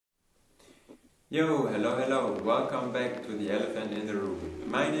Yo, hello, welcome back to the Elephant in the Room.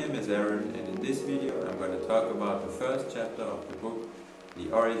 My name is Aaron, and in this video I'm going to talk about the first chapter of the book,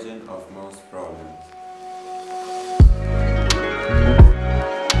 The Origin of Most Problems.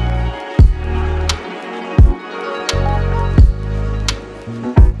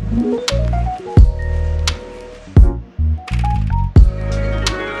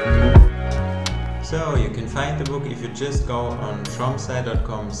 So you can find the book if you just go on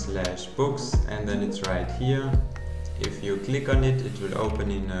tromsite.com/books, and then it's right here. If you click on it, it will open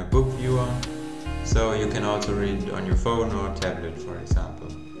in a book viewer, so you can also read it on your phone or tablet, for example.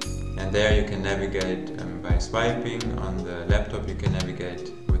 And there you can navigate by swiping. On the laptop you can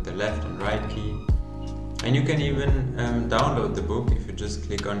navigate with the left and right key. And you can even download the book if you just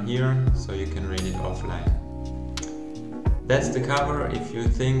click on here, so you can read it offline. That's the cover. If you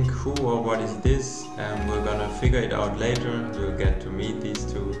think who or what is this, we're gonna figure it out later. You'll get to meet these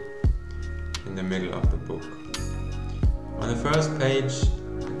two in the middle of the book. On the first page,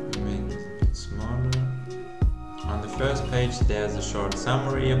 let me make this a bit smaller. On the first page there's a short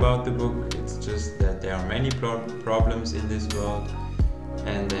summary about the book. It's just that there are many problems in this world,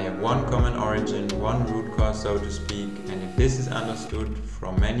 and they have one common origin, one root cause, so to speak. And if this is understood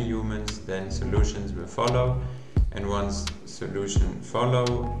from many humans, then solutions will follow. And once solutions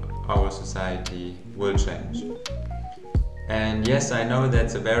follow, our society will change. And yes, I know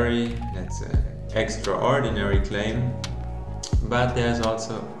that's an extraordinary claim, but there's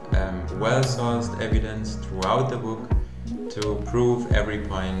also well-sourced evidence throughout the book to prove every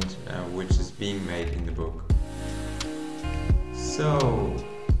point which is being made in the book. So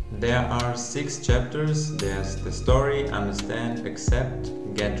there are 6 chapters. There's the story, understand, accept,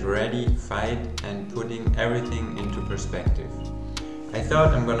 get ready, fight, and putting everything into perspective. I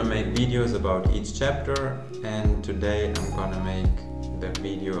thought I'm gonna make videos about each chapter, and today I'm gonna make the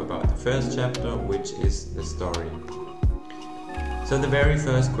video about the first chapter, which is the story. So the very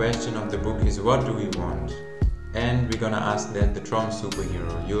first question of the book is, what do we want? And we're gonna ask that the TROM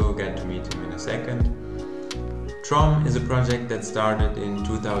superhero. You'll get to meet him in a second. TROM is a project that started in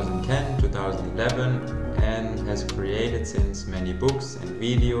 2010, 2011 and has created since many books and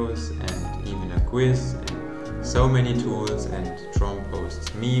videos and even a quiz and so many tools, and TROM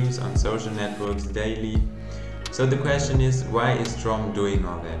posts memes on social networks daily. So the question is, why is TROM doing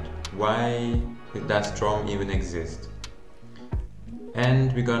all that? Why does TROM even exist?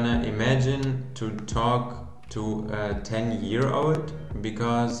 And we're gonna imagine to talk to a 10-year-old,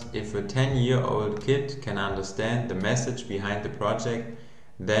 because if a 10-year-old kid can understand the message behind the project,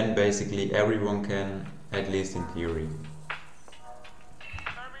 then basically everyone can, at least in theory.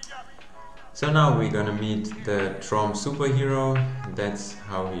 So now we're gonna meet the TROM superhero. That's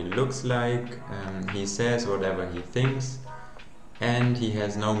how he looks like. He says whatever he thinks, and he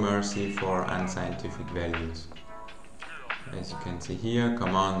has no mercy for unscientific values. As you can see here,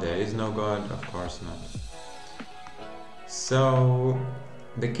 come on, there is no God, of course not. So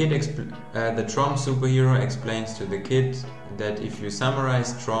the TROM superhero explains to the kid that if you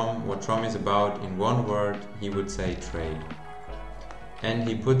summarize TROM, what TROM is about, in one word, he would say trade. And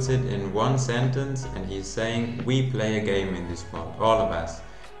he puts it in one sentence, and he's saying, we play a game in this world, all of us.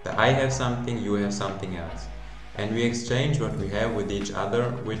 That I have something, you have something else. And we exchange what we have with each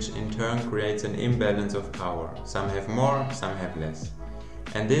other, which in turn creates an imbalance of power. Some have more, some have less.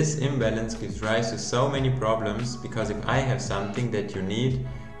 And this imbalance gives rise to so many problems, because if I have something that you need,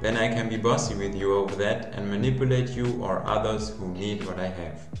 then I can be bossy with you over that and manipulate you or others who need what I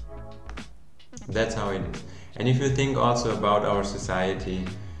have. That's how it is. And if you think also about our society,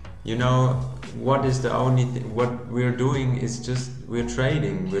 you know, what is the only thing, what we're doing is just, we're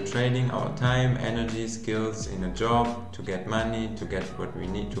trading our time, energy, skills in a job to get money, to get what we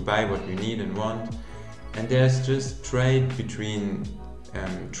need, to buy what we need and want. And there's just trade between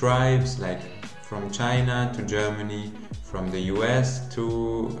tribes, like from China to Germany, from the US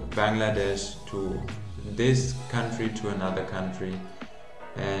to Bangladesh, to this country to another country,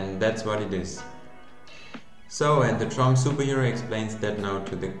 and that's what it is. So, and the TROM superhero explains that now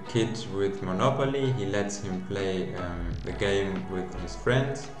to the kid with Monopoly. He lets him play the game with his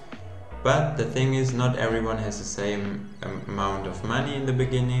friends, but the thing is, not everyone has the same amount of money in the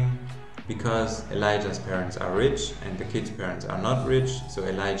beginning, because Elijah's parents are rich and the kid's parents are not rich, so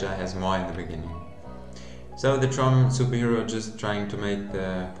Elijah has more in the beginning. So the TROM superhero just trying to make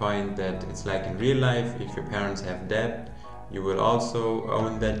the point that it's like in real life, if your parents have debt, you will also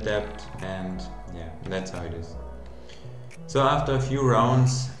own that debt, and yeah, that's how it is. So after a few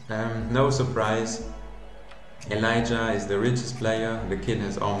rounds, no surprise, Elijah is the richest player, the kid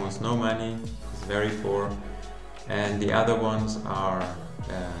has almost no money, he's very poor, and the other ones are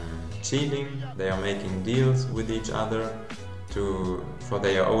cheating, they are making deals with each other for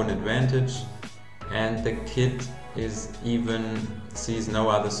their own advantage, and the kid sees no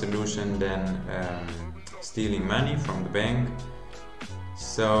other solution than stealing money from the bank.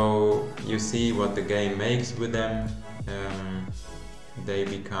 So you see what the game makes with them. They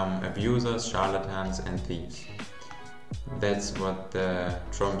become abusers, charlatans and thieves. That's what the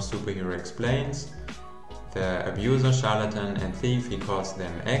TROM superhero explains. The abuser, charlatan and thief, he calls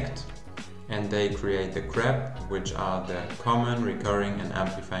them ACT, and they create the crap, which are the common, recurring and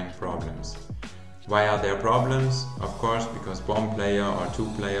amplifying problems. Why are there problems? Of course, because one player or two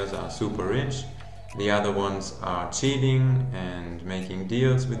players are super rich, the other ones are cheating and making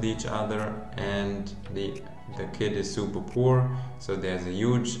deals with each other, and the kid is super poor, so there's a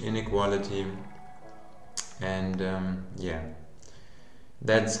huge inequality, and yeah,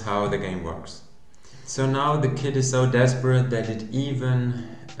 that's how the game works. So now the kid is so desperate that it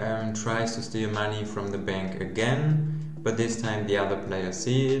even tries to steal money from the bank again, but this time the other players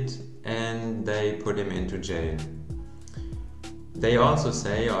see it and they put him into jail. They also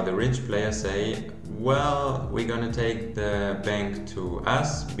say, or the rich players say, well, we're gonna take the bank to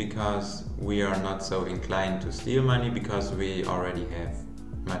us because we are not so inclined to steal money because we already have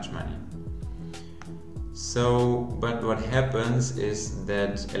much money. So, but what happens is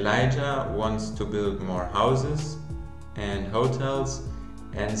that Elijah wants to build more houses and hotels,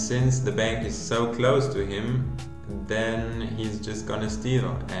 and since the bank is so close to him, then he's just gonna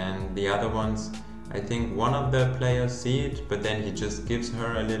steal. And the other ones, I think one of the players see it, but then he just gives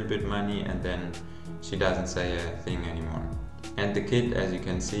her a little bit money and then she doesn't say a thing anymore. And the kid, as you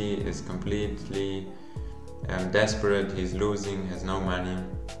can see, is completely desperate, he's losing, has no money.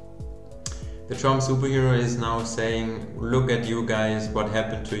 The TROM superhero is now saying, look at you guys, what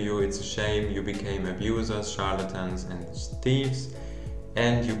happened to you, it's a shame, you became abusers, charlatans and thieves,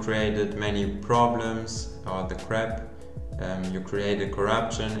 and you created many problems, or the crap, you created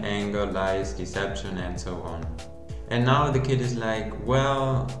corruption, anger, lies, deception and so on. And now the kid is like,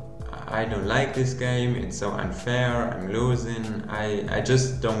 well, I don't like this game, it's so unfair, I'm losing, I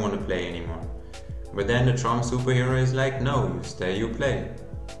just don't want to play anymore. But then the TROM superhero is like, no, you stay, you play.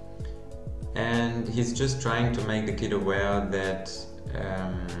 And he's just trying to make the kid aware that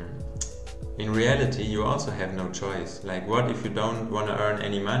in reality you also have no choice. Like, what if you don't want to earn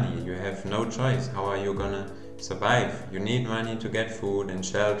any money? You have no choice. How are you gonna survive? You need money to get food and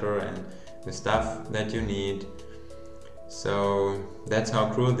shelter and the stuff that you need. So that's how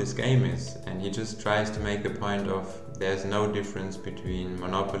cruel this game is, and he just tries to make the point of there's no difference between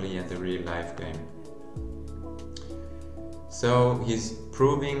Monopoly and the real life game. So he's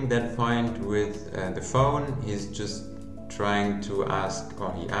proving that point with the phone. He's just trying to ask,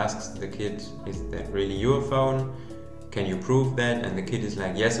 or he asks the kid, is that really your phone? Can you prove that? And the kid is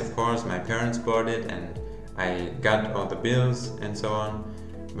like, yes, of course, my parents bought it and I got all the bills and so on.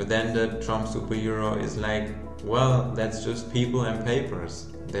 But then the TROM superhero is like, well, that's just people and papers.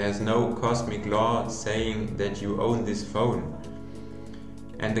 There's no cosmic law saying that you own this phone.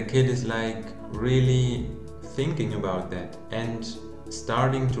 And the kid is like really thinking about that and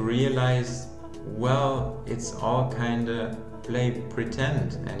starting to realize, well, it's all kinda play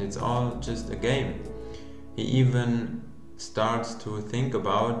pretend and it's all just a game. He even starts to think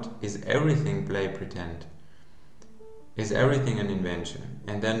about, is everything play pretend? Is everything an invention?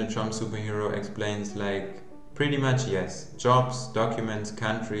 And then the TROM superhero explains like, pretty much yes. Jobs, documents,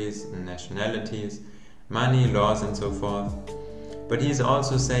 countries, nationalities, money, laws and so forth. But he's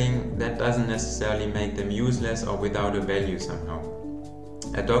also saying that doesn't necessarily make them useless or without a value somehow.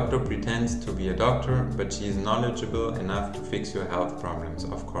 A doctor pretends to be a doctor, but she is knowledgeable enough to fix your health problems,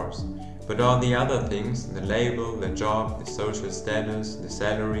 of course. But all the other things, the label, the job, the social status, the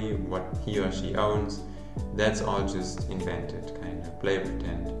salary, what he or she owns, that's all just invented, kind of play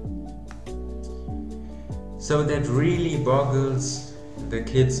pretend. So that really boggles the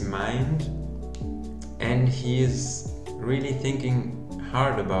kid's mind, and he is really thinking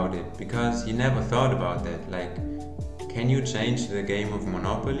hard about it because he never thought about that. Like, can you change the game of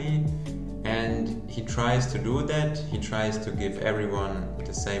Monopoly? And he tries to do that. He tries to give everyone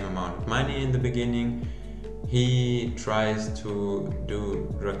the same amount of money in the beginning. He tries to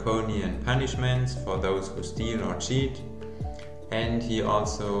do draconian punishments for those who steal or cheat. And he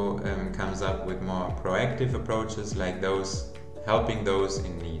also comes up with more proactive approaches, like those helping those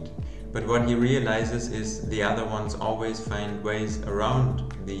in need. But what he realizes is the other ones always find ways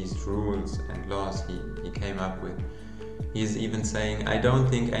around these rules and laws he came up with. He's even saying, I don't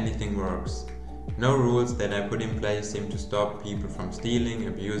think anything works. No rules that I put in place seem to stop people from stealing,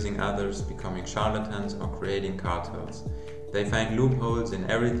 abusing others, becoming charlatans or creating cartels. They find loopholes in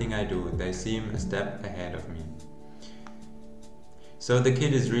everything I do. They seem a step ahead of me. So the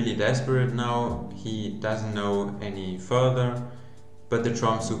kid is really desperate now. He doesn't know any further, but the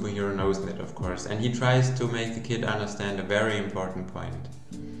TROM superhero knows that, of course, and he tries to make the kid understand a very important point.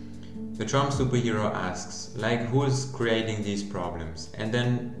 The TROM superhero asks, like, who's creating these problems? And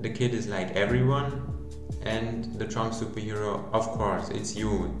then the kid is like, everyone. And the TROM superhero, of course, it's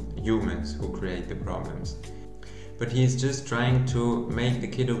you, humans, who create the problems. But he's just trying to make the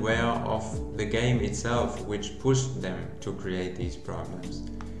kid aware of the game itself, which pushed them to create these problems.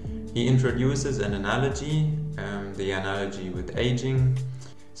 He introduces an analogy, the analogy with aging.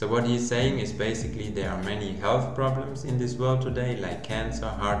 So what he's saying is basically there are many health problems in this world today, like cancer,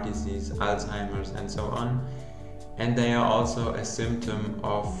 heart disease, Alzheimer's, and so on. And they are also a symptom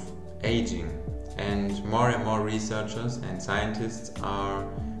of aging. And more researchers and scientists are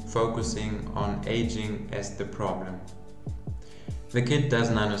focusing on aging as the problem. The kid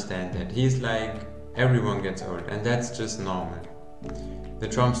doesn't understand that. He's like, everyone gets old, and that's just normal. The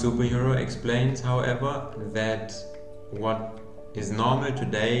TROM superhero explains, however, that what is normal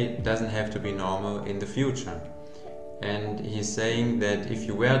today doesn't have to be normal in the future. And he's saying that if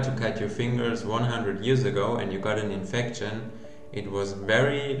you were to cut your fingers 100 years ago and you got an infection, it was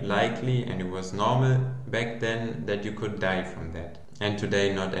very likely, and it was normal back then, that you could die from that. And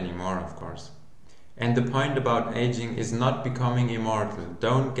today not anymore, of course. And the point about aging is not becoming immortal.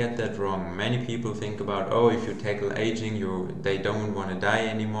 Don't get that wrong. Many people think about, oh, if you tackle aging, they don't want to die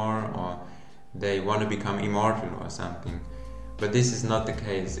anymore, or they want to become immortal or something. But this is not the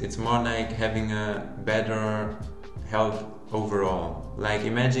case. It's more like having a better health overall. Like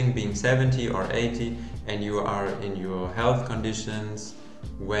imagine being 70 or 80 and you are in your health conditions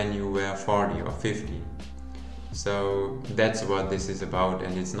when you were 40 or 50. So that's what this is about,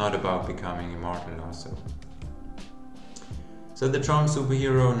 and it's not about becoming immortal also. So the TROM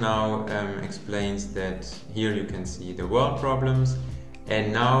superhero now explains that here you can see the world problems,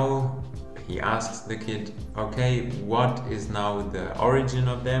 and now he asks the kid, okay, what is now the origin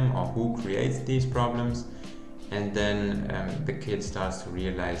of them, or who creates these problems? And then the kid starts to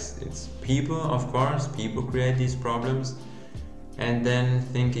realize it's people, of course, people create these problems. And then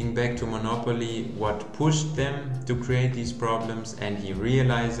thinking back to Monopoly, what pushed them to create these problems, and he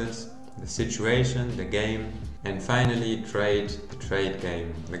realizes the situation, the game, and finally trade, the trade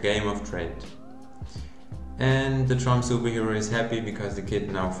game, the game of trade. And the TROM superhero is happy because the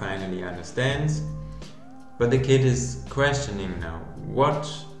kid now finally understands. But the kid is questioning now,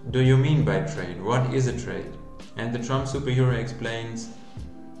 what do you mean by trade? What is a trade? And the TROM superhero explains,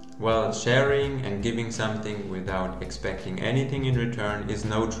 well, sharing and giving something without expecting anything in return is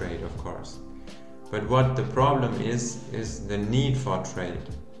no trade, of course. But what the problem is the need for trade.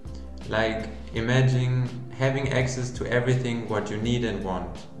 Like, imagine having access to everything what you need and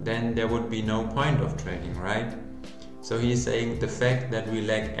want. Then there would be no point of trading, right? So he's saying the fact that we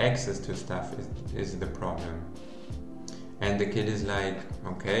lack access to stuff is the problem. And the kid is like,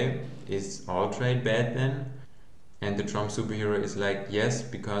 okay, is all trade bad then? And the TROM superhero is like, yes,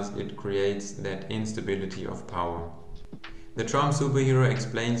 because it creates that instability of power. The TROM superhero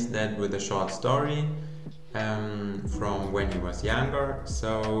explains that with a short story from when he was younger.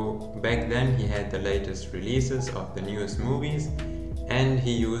 So back then he had the latest releases of the newest movies, and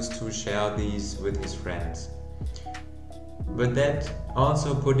he used to share these with his friends. But that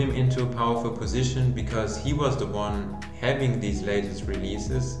also put him into a powerful position because he was the one having these latest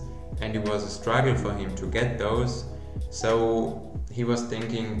releases, and it was a struggle for him to get those. So he was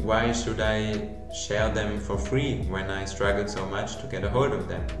thinking, why should I share them for free when I struggled so much to get a hold of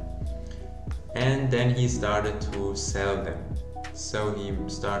them? And then he started to sell them. So he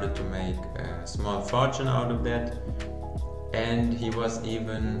started to make a small fortune out of that. And he was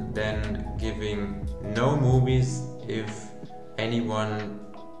even then giving no movies if anyone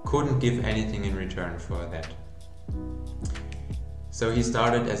couldn't give anything in return for that. So he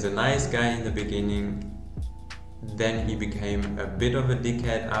started as a nice guy in the beginning, then he became a bit of a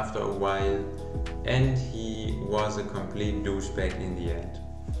dickhead after a while, and he was a complete douchebag in the end.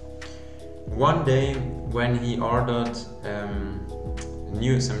 One day when he ordered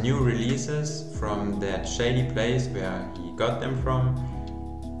some new releases from that shady place where he got them from,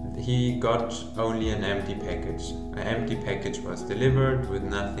 he got only an empty package. An empty package was delivered with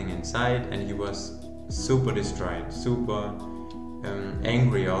nothing inside, and he was super destroyed, super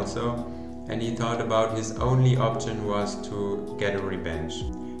angry also, and he thought about his only option was to get a revenge.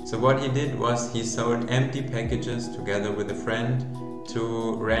 So what he did was he sold empty packages together with a friend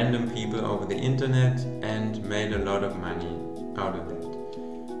to random people over the internet and made a lot of money out of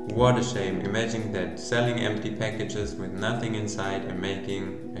that. What a shame. Imagine that, selling empty packages with nothing inside and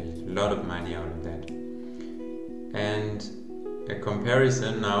making a lot of money out of that. And a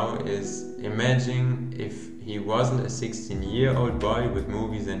comparison now is, imagine if he wasn't a 16-year-old boy with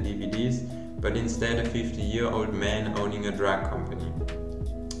movies and DVDs, but instead a 50-year-old man owning a drug company.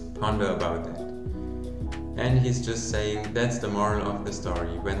 Ponder about that. And he's just saying that's the moral of the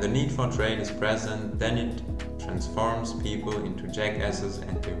story. When the need for trade is present, then it transforms people into jackasses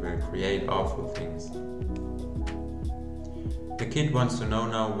and they will create awful things. The kid wants to know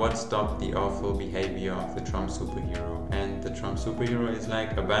now what stopped the awful behavior of the TROM superhero. And the TROM superhero is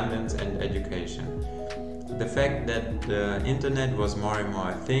like abundance and education. The fact that the internet was more and more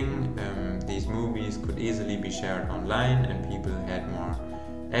a thing, these movies could easily be shared online and people had more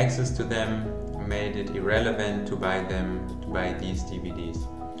access to them, made it irrelevant to buy these DVDs.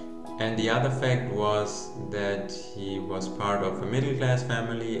 And the other fact was that he was part of a middle class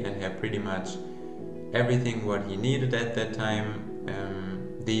family and had pretty much everything what he needed at that time.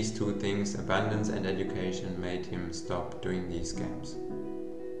 These two things, abundance and education, made him stop doing these scams.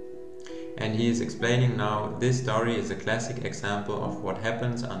 And he is explaining now this story is a classic example of what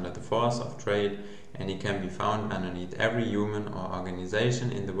happens under the force of trade, and it can be found underneath every human or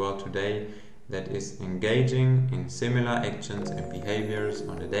organization in the world today that is engaging in similar actions and behaviors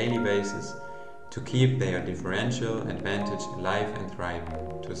on a daily basis to keep their differential advantage alive and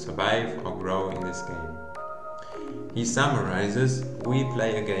thriving, to survive or grow in this game. He summarizes, we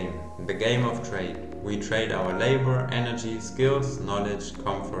play a game, the game of trade. We trade our labor, energy, skills, knowledge,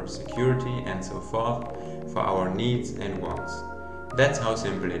 comfort, security and so forth for our needs and wants. That's how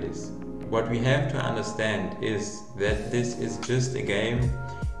simple it is. What we have to understand is that this is just a game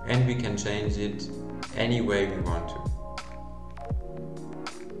and we can change it any way we want to.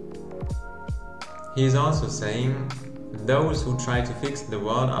 He is also saying those who try to fix the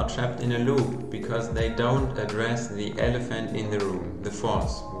world are trapped in a loop because they don't address the elephant in the room, the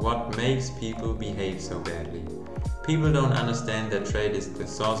force, what makes people behave so badly. People don't understand that trade is the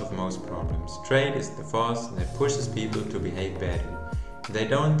source of most problems. Trade is the force that pushes people to behave badly. They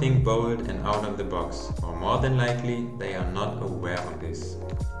don't think bold and out of the box, or more than likely, they are not aware of this.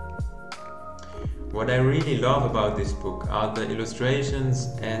 What I really love about this book are the illustrations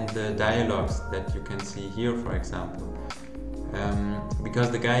and the dialogues that you can see here, for example. Because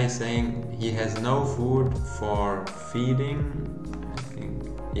the guy is saying he has no food for feeding,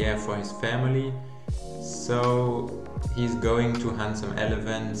 for his family, so he's going to hunt some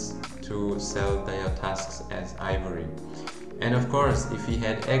elephants to sell their tusks as ivory. And of course, if he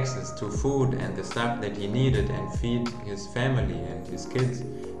had access to food and the stuff that he needed and feed his family and his kids,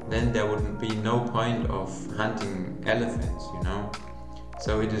 then there wouldn't be no point of hunting elephants, you know?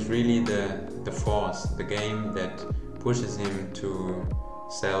 So it is really the force, the game that pushes him to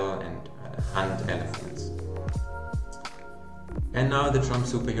sell and hunt elephants. And now the TROM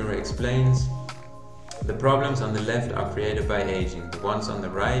superhero explains, the problems on the left are created by aging, the ones on the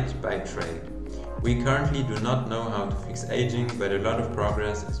right by trade. We currently do not know how to fix aging, but a lot of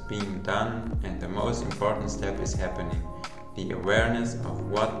progress is being done and the most important step is happening, the awareness of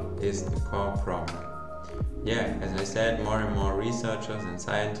what is the core problem. Yeah, as I said, more and more researchers and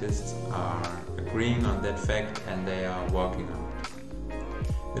scientists are agreeing on that fact and they are working on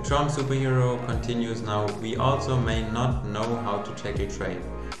it. The TROM superhero continues now, we also may not know how to tackle trade,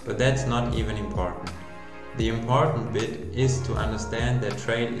 but that's not even important. The important bit is to understand that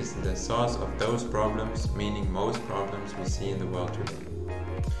trade is the source of those problems, meaning most problems we see in the world today.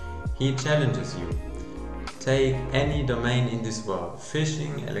 He challenges you. Take any domain in this world,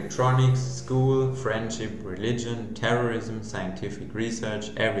 fishing, electronics, school, friendship, religion, terrorism, scientific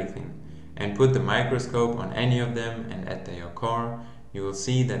research, everything, and put the microscope on any of them, and at their core you will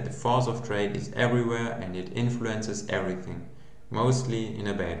see that the force of trade is everywhere and it influences everything, mostly in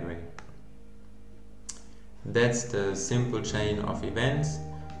a bad way. That's the simple chain of events.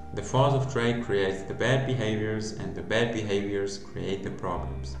 The force of trade creates the bad behaviors and the bad behaviors create the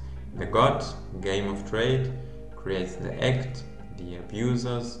problems. The God, game of trade, creates the act, the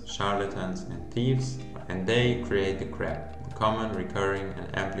abusers, charlatans and thieves, and they create the crap, the common, recurring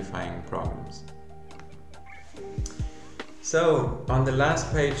and amplifying problems. So, on the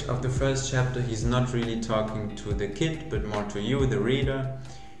last page of the first chapter, he's not really talking to the kid, but more to you, the reader.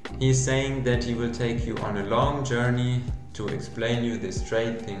 He's saying that he will take you on a long journey to explain you this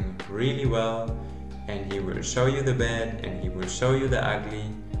trade thing really well, and he will show you the bad and he will show you the ugly,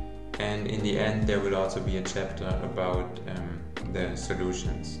 and in the end there will also be a chapter about the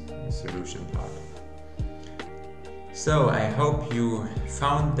solution part. So I hope you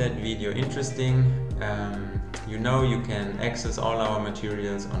found that video interesting. You know you can access all our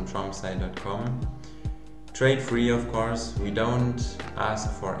materials on tromsite.com. Trade free, of course, we don't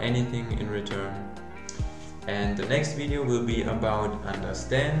ask for anything in return. And the next video will be about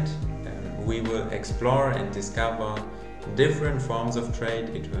understand. We will explore and discover different forms of trade.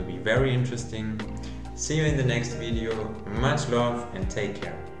 It will be very interesting. See you in the next video. Much love and take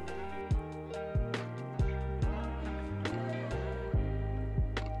care.